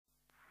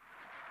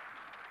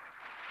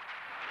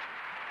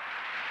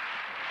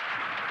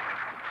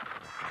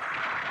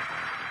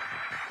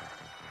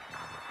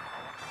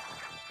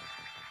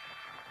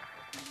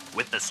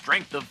with the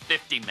strength of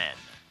 50 men,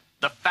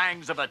 the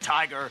fangs of a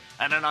tiger,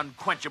 and an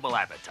unquenchable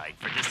appetite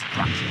for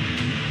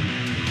destruction.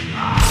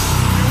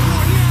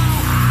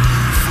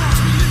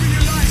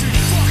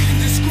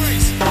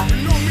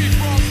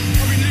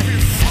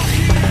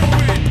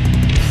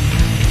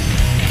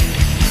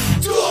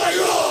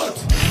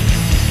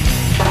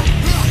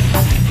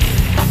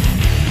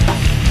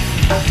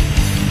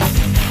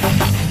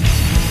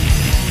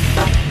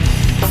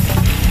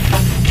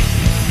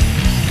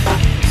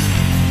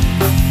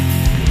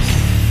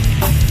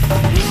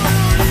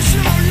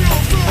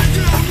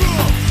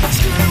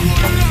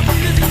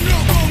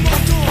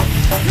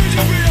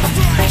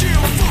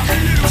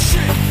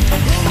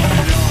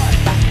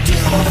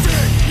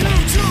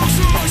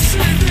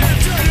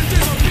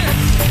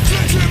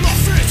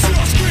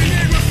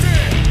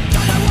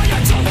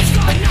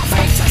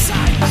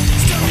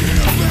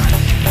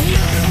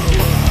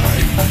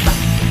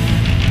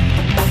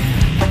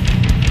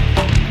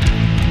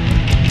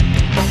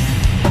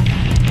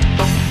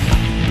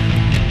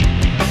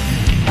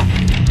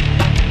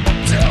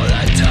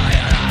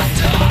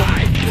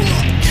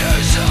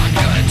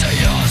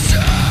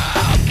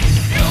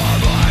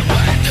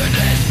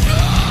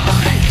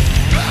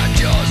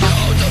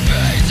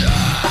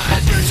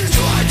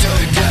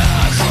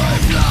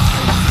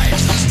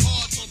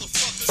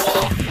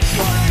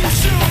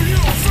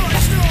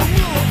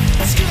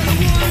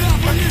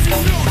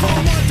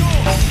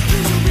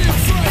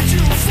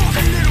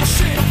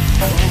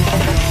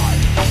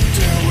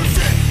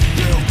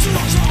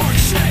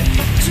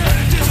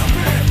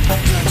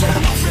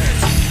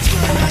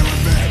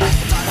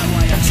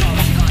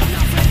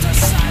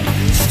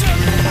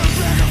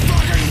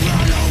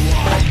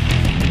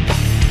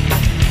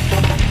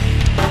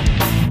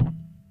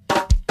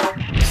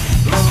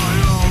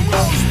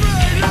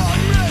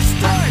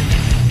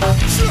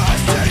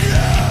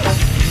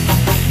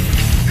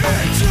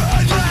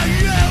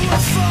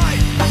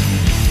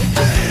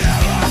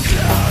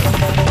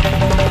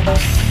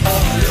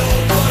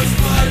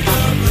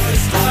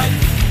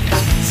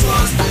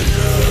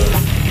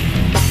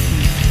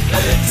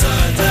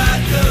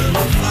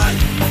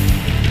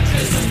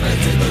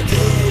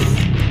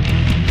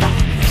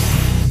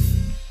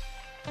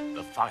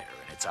 Fire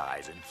in its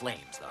eyes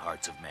inflames the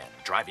hearts of men,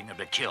 driving them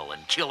to kill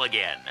and kill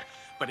again.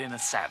 But in a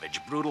savage,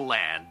 brutal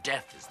land,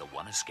 death is the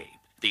one escape,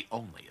 the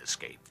only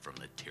escape from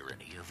the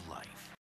tyranny of life.